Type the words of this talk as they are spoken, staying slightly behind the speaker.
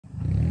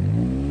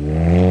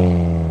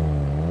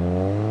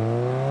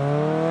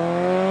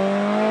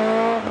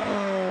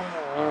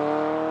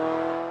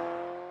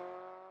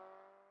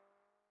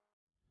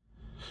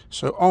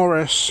So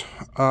RS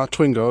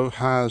Twingo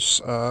has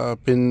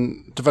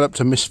been developed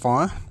to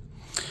misfire.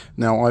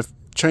 Now I've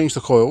changed the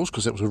coils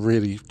because it was a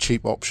really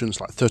cheap option, it's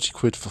like 30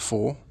 quid for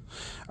 4,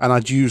 and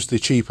I'd used the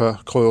cheaper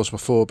coils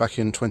before back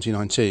in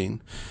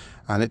 2019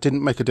 and it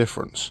didn't make a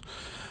difference.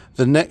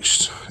 The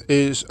next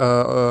is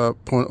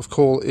point of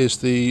call is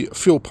the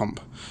fuel pump.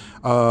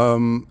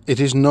 It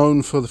is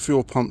known for the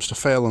fuel pumps to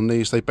fail on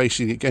these. They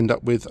basically end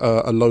up with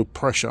a low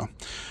pressure.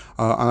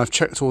 And I've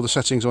checked all the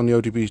settings on the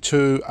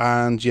OBD2,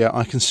 and yeah,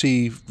 I can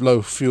see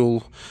low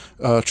fuel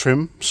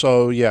trim.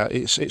 So yeah,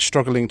 it's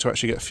struggling to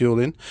actually get fuel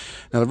in.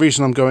 Now the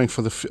reason I'm going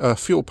for the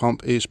fuel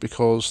pump is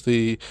because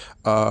the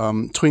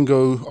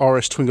Twingo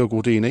RS Twingo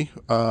Gordini,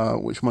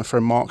 which my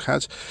friend Mark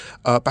had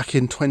back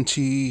in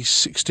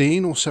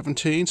 2016 or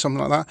 17,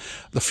 something like that,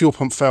 the fuel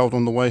pump failed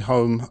on the way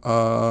home,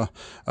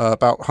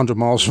 about 100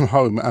 miles from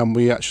home, and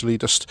we actually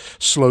just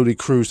slowly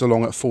cruised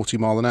along at 40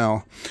 mile an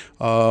hour,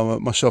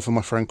 myself and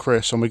my friend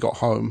Chris, and we got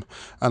home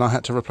and I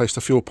had to replace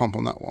the fuel pump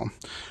on that one.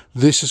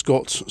 This has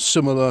got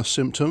similar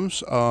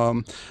symptoms.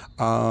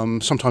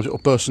 Sometimes it will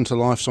burst into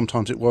life,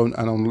 sometimes it won't,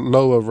 and on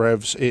lower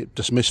revs it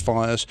just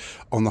misfires.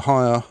 On the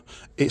higher,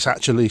 it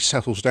actually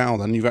settles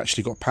down and you've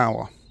actually got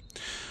power.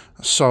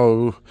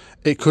 So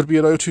it could be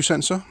an O2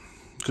 sensor,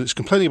 because it's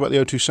complaining about the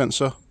O2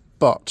 sensor,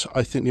 but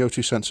I think the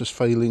O2 sensor is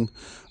failing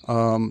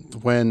or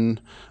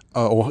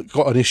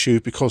got an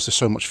issue because there's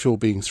so much fuel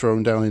being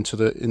thrown down into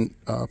the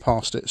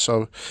past it.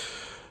 So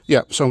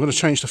yeah, so I'm going to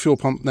change the fuel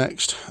pump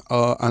next,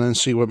 and then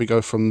see where we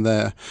go from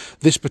there.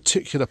 This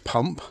particular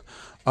pump,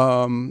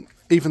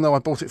 even though I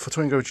bought it for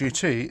Twingo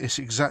GT, it's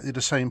exactly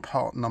the same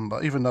part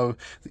number. Even though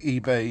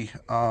the eBay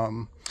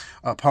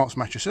parts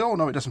matcher said, oh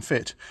no, it doesn't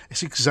fit,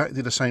 it's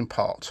exactly the same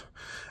part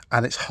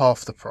and it's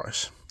half the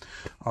price.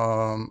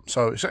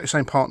 So exactly the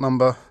same part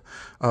number,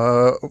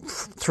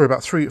 through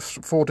about 3 or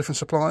 4 different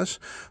suppliers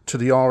to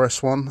the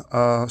RS one.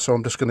 So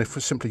I'm just going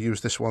to simply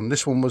use this one.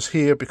 This one was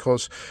here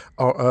because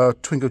our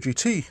Twingo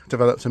GT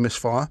developed a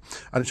misfire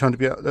and it turned to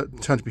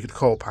be a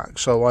coil pack.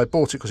 So I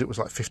bought it because it was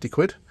like 50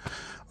 quid.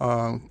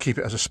 Keep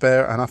it as a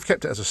spare, and I've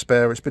kept it as a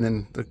spare. It's been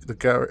in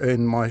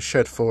in my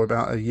shed for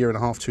about 1.5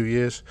 years, 2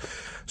 years.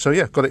 So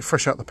yeah, got it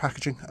fresh out the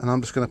packaging, and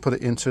I'm just going to put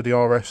it into the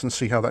RS and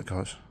see how that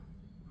goes.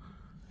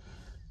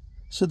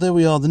 So there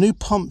we are, the new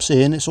pump's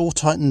in, it's all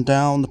tightened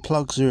down, the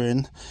plugs are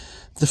in.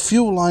 The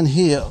fuel line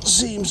here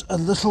seems a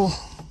little,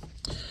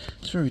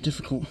 it's very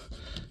difficult,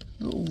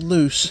 a little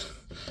loose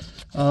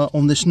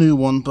on this new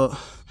one, but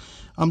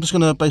I'm just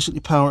going to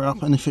basically power it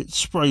up, and if it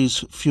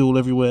sprays fuel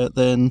everywhere,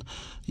 then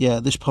yeah,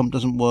 this pump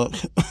doesn't work.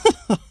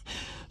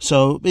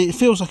 So it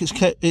feels like it's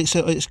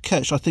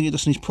catched. I think it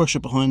just needs pressure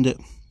behind it.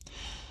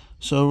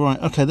 So right,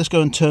 okay, let's go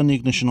and turn the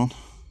ignition on.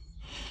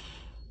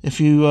 If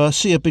you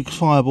see a big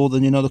fireball,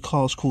 then you know the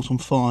car's caught on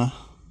fire.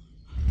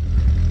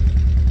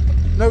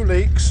 No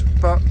leaks,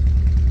 but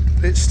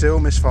it's still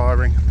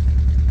misfiring.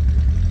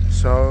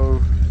 So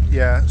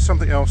yeah,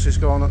 something else is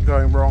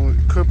going wrong.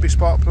 It could be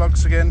spark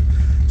plugs again.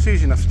 It's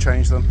easy enough to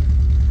change them.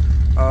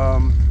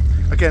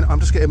 Again, I'm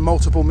just getting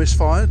multiple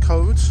misfire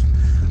codes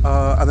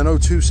and an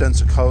O2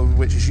 sensor code,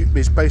 which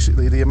is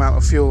basically the amount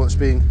of fuel that's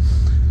being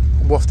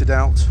wafted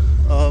out.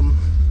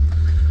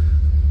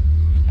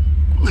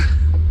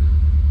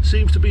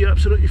 Seems to be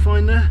absolutely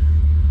fine there.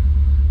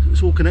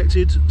 It's all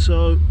connected,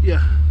 so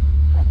yeah.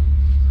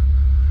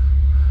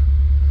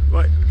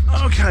 Right,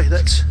 okay,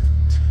 let's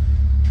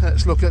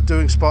look at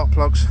doing spark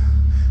plugs.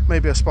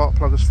 Maybe a spark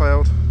plug has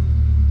failed.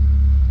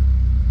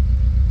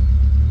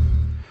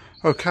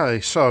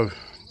 Okay, so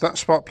that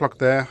spark plug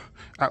there,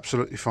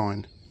 absolutely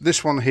fine.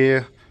 This one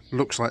here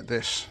looks like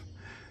this.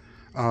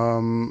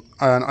 And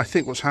I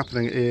think what's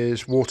happening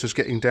is water's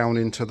getting down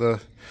into the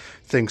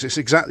things. It's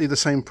exactly the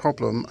same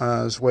problem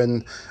as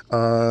when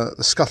the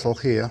scuttle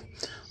here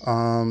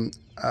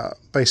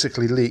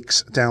basically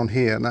leaks down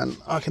here, and then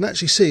I can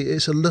actually see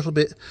it's a little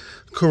bit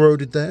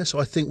corroded there, so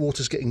I think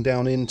water's getting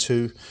down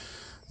into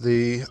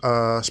the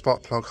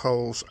spark plug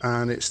holes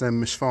and it's then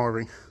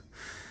misfiring,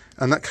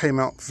 and that came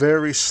out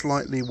very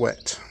slightly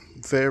wet,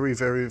 very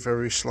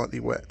slightly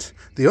wet.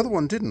 The other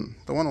one didn't.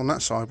 The one on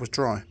that side was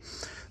dry.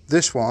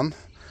 This one,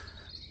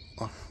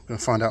 I'm going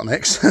to find out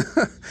next.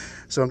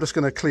 So I'm just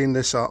going to clean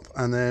this up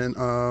and then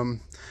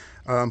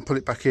put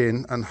it back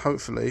in, and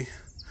hopefully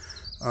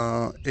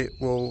it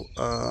will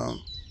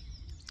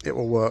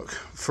work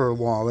for a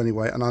while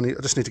anyway. And I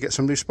just need to get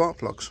some new spark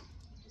plugs,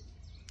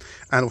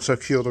 and also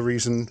cure the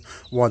reason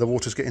why the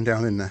water's getting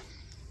down in there.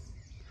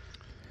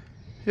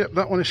 Yep,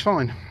 that one is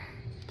fine.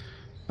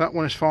 That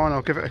one is fine.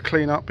 I'll give it a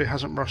clean up. It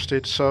hasn't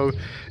rusted, so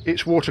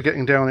it's water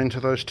getting down into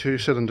those 2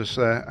 cylinders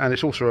there, and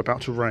it's also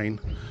about to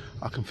rain.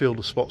 I can feel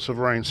the spots of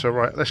rain. So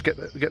right, let's get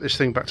this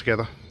thing back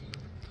together.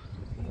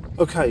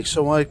 Okay,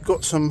 so I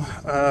got some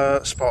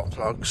spark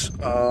plugs.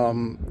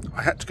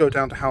 I had to go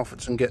down to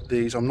Halfords and get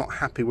these. I'm not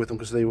happy with them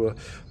because they were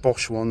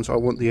Bosch ones. I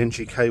want the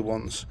NGK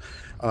ones,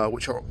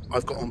 which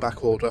I've got on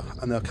back order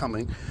and they're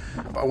coming.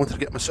 But I wanted to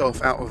get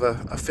myself out of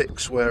a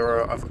fix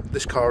where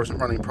this car isn't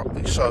running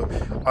properly. So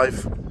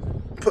I've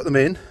put them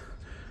in.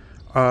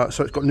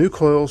 So it's got new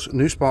coils,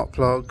 new spark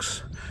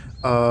plugs,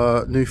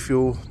 new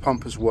fuel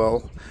pump as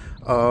well.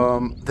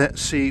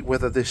 Let's see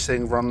whether this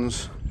thing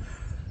runs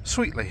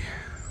sweetly.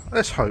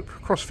 Let's hope.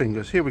 Cross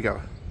fingers. Here we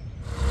go.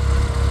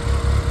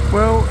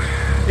 Well,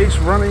 it's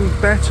running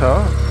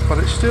better, but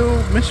it's still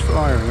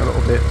misfiring a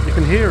little bit. You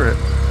can hear it.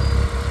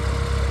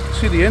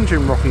 See the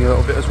engine rocking a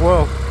little bit as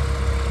well.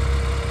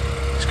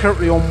 It's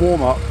currently on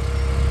warm up,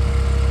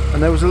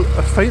 and there was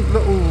a faint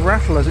little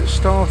rattle as it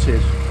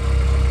started.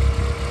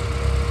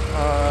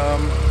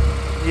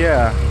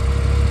 Yeah.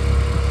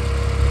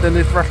 Then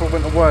this rattle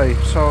went away,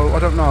 so I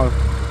don't know.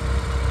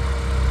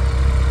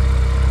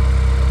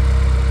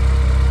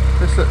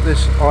 Let's let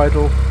this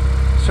idle.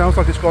 Sounds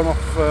like it's gone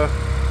off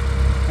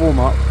warm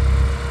up.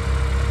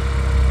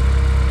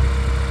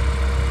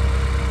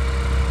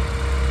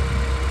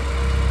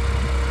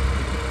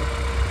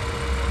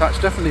 That's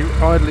definitely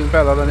idling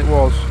better than it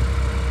was.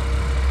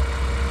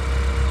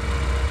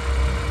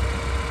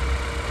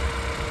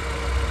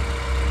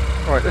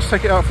 Alright, let's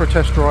take it out for a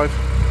test drive.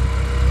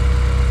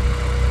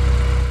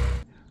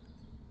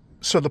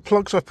 So the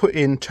plugs I put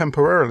in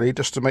temporarily,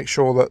 just to make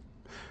sure that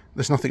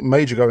there's nothing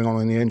major going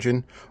on in the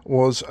engine,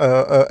 was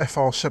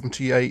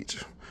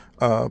FR78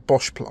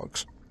 Bosch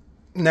plugs.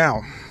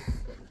 Now,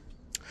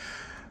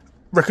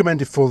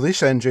 recommended for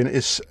this engine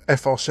is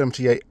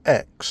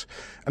FR78X,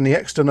 and the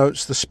X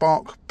denotes the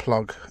spark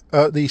plug,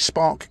 the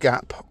spark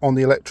gap on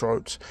the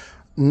electrodes.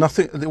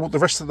 Nothing. The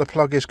rest of the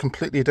plug is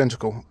completely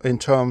identical in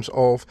terms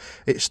of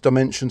its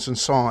dimensions and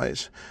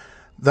size.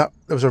 There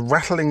was a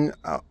rattling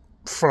up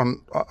front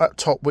at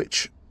top,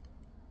 which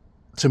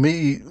to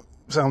me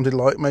sounded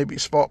like maybe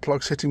spark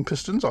plugs hitting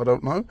pistons. I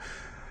don't know.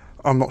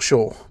 I'm not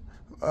sure.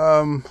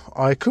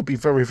 I could be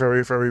very,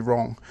 very, very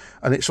wrong.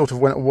 And it sort of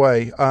went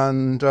away.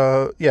 And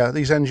yeah,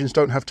 these engines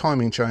don't have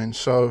timing chains,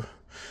 so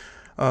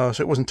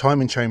it wasn't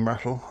timing chain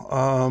rattle.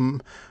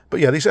 But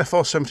yeah, these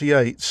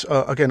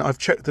FR78s, again, I've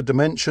checked the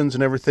dimensions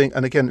and everything,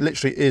 and again,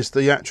 literally is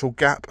the actual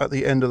gap at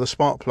the end of the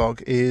spark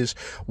plug is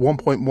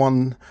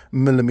 1.1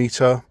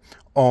 millimeter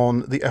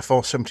on the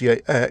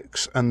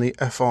FR78X, and the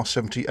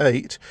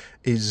FR78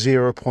 is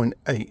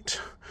 0.8.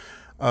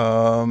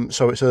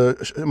 So it's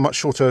a much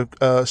shorter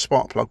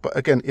spark plug. But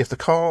again, if the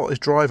car is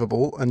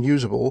drivable and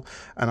usable,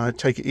 and I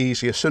take it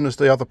easy, as soon as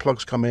the other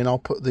plugs come in, I'll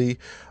put the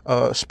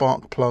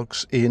spark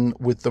plugs in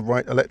with the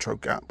right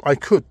electrode gap. I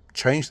could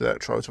change the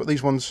electrodes, but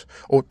these ones,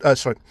 or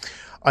sorry,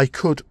 I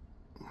could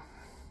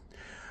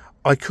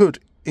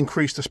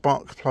increase the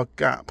spark plug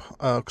gap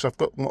because I've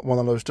got one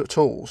of those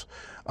tools,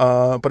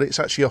 but it's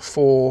actually a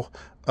four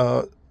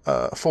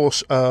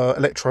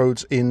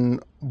electrodes in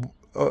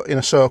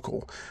a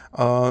circle,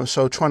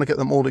 so trying to get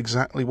them all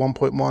exactly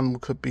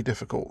 1.1 could be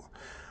difficult.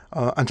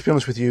 And to be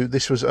honest with you,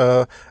 this was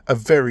a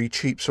very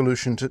cheap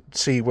solution to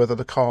see whether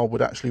the car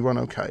would actually run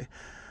okay.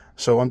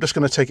 So I'm just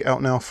going to take it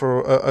out now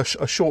for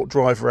a short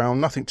drive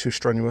around, nothing too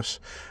strenuous,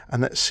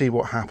 and let's see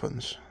what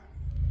happens.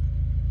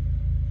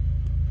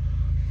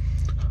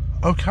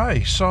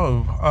 Okay,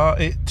 so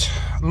it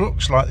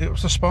looks like it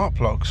was the spark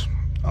plugs.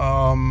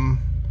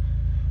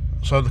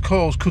 So the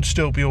coils could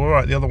still be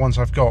alright, the other ones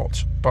I've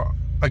got, but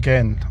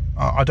again,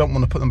 I don't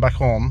want to put them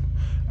back on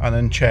and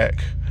then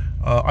check.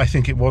 I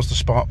think it was the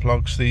spark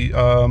plugs. The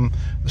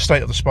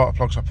state of the spark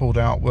plugs I pulled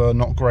out were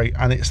not great,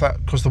 and it's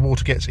that because the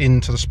water gets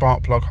into the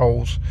spark plug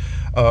holes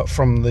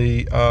from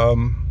the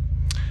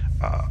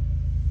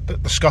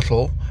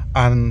scuttle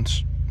and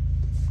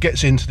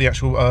gets into the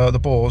actual the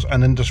bores,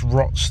 and then just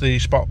rots the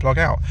spark plug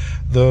out.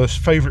 The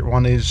favourite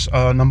one is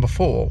number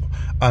 4,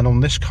 and on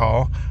this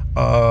car,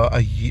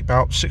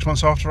 about 6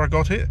 months after I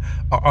got it,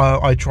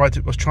 I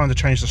was trying to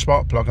change the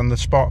spark plug, and the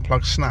spark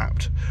plug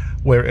snapped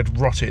where it had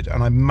rotted,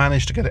 and I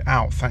managed to get it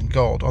out, thank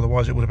God,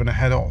 otherwise it would have been a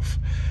head off.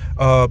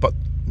 But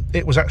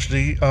it was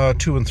actually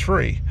 2 and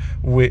 3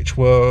 which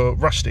were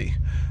rusty.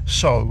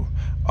 So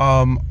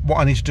what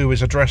I need to do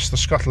is address the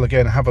scuttle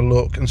again, have a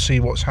look and see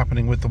what's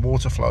happening with the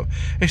water flow.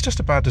 It's just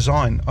a bad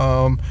design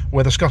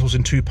where the scuttle's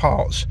in 2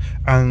 parts,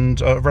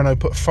 and Renault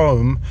put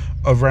foam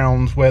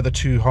around where the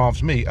 2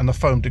 halves meet, and the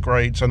foam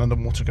degrades and then the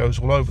water goes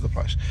all over the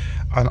place.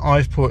 And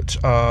I've put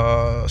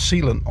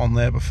sealant on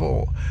there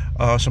before,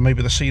 so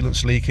maybe the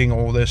sealant's leaking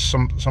or there's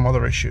some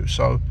other issue.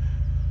 So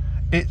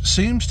it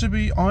seems to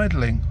be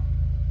idling.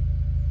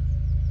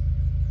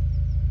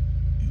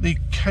 The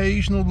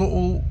occasional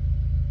little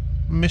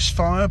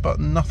misfire, but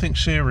nothing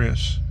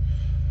serious.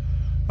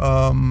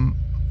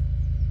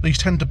 These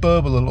tend to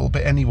burble a little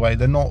bit anyway.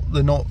 They're not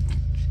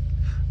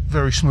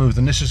very smooth,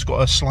 and this has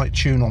got a slight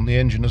tune on the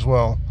engine as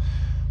well,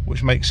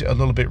 which makes it a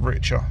little bit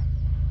richer.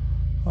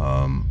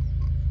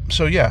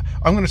 So yeah,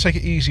 I'm going to take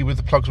it easy with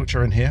the plugs which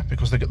are in here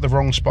because they get the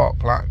wrong spark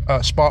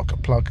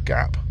plug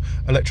gap,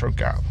 electrode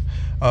gap,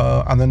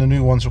 and then the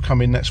new ones will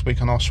come in next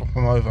week and I'll swap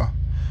them over.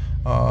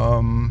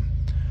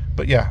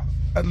 But yeah,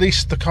 at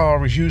least the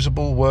car is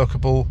usable,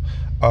 workable.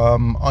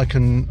 I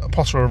can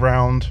potter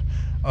around,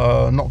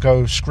 not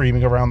go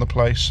screaming around the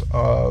place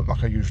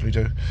like I usually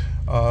do.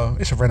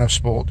 It's a Renault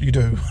Sport, you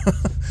do.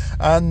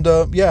 And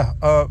yeah,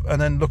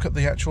 and then look at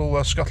the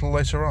actual scuttle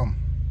later on.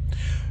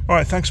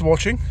 Alright, thanks for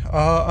watching,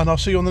 and I'll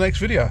see you on the next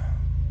video.